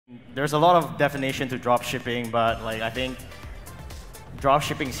There's a lot of definition to dropshipping, but like I think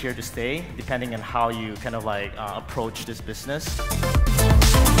dropshipping is here to stay, depending on how you kind of like approach this business.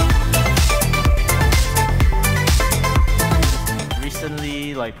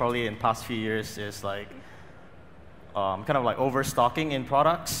 Recently, like probably in past few years, is like kind of like overstocking in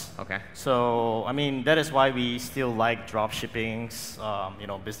products. Okay. So I mean that is why we still like dropshipping's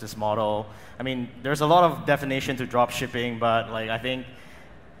business model. I mean there's a lot of definition to dropshipping, but like I think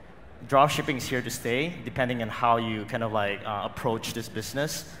dropshipping is here to stay, depending on how you kind of like approach this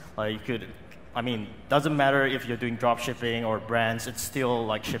business. Like you could, I mean, doesn't matter if you're doing dropshipping or brands. It's still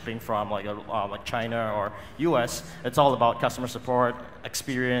like shipping from like China or US. It's all about customer support,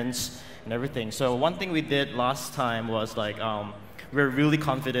 experience, and everything. So one thing we did last time was like we're really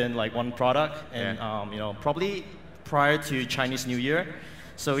confident like one product, and probably prior to Chinese New Year.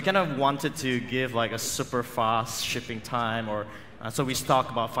 So we kind of wanted to give like a super fast shipping time, or so we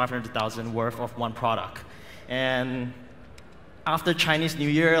stock about 500,000 worth of one product. And after Chinese New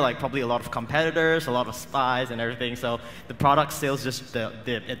Year, like probably a lot of competitors, a lot of spies and everything, so the product sales just dipped.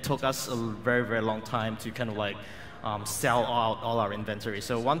 It took us a very, very long time to kind of like sell out all our inventory.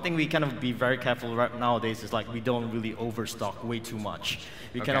 So one thing we kind of be very careful right nowadays is like we don't really overstock way too much.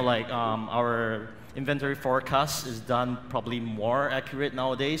 We kind of like our inventory forecast is done probably more accurate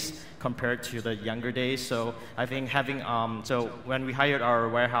nowadays compared to the younger days. So I think having so when we hired our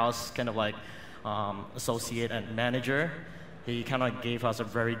warehouse kind of like associate and manager, he kind of gave us a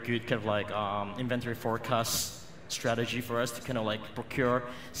very good kind of like inventory forecast strategy for us to kind of like procure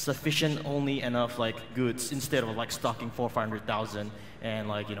sufficient only enough like goods instead of like stocking 400,000, and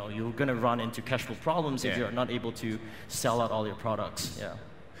like you're gonna run into cash flow problems if you're not able to sell out all your products. Yeah.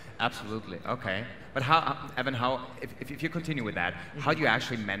 Absolutely. Okay. But how, Evan? If you continue with that, how do you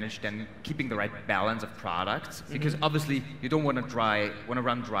actually manage then keeping the right balance of products? Because obviously you don't want to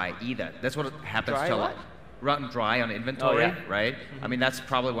run dry either. That's what happens to a lot. Run dry on inventory, right? I mean, that's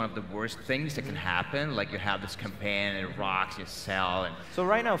probably one of the worst things that can happen. Like you have this campaign and it rocks, you sell. And so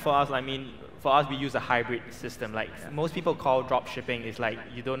right now for us, I mean, for us we use a hybrid system. Like most people call drop shipping is like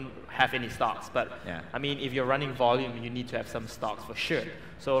you don't have any stocks, but I mean, if you're running volume, you need to have some stocks for sure.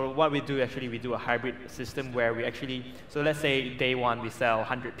 So what we do actually, we do a hybrid system where we actually, so let's say day one we sell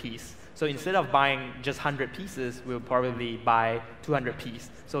 100 pieces. So instead of buying just 100 pieces, we'll probably buy 200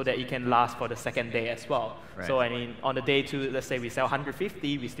 pieces so that it can last for the second day as well. Right. So I mean, on the day two, let's say we sell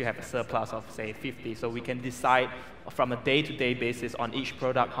 150, we still have a surplus of say 50. So we can decide from a day-to-day basis on each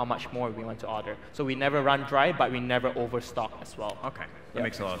product how much more we want to order. So we never run dry, but we never overstock as well. Okay, that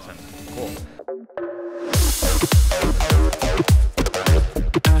makes a lot of sense. Cool.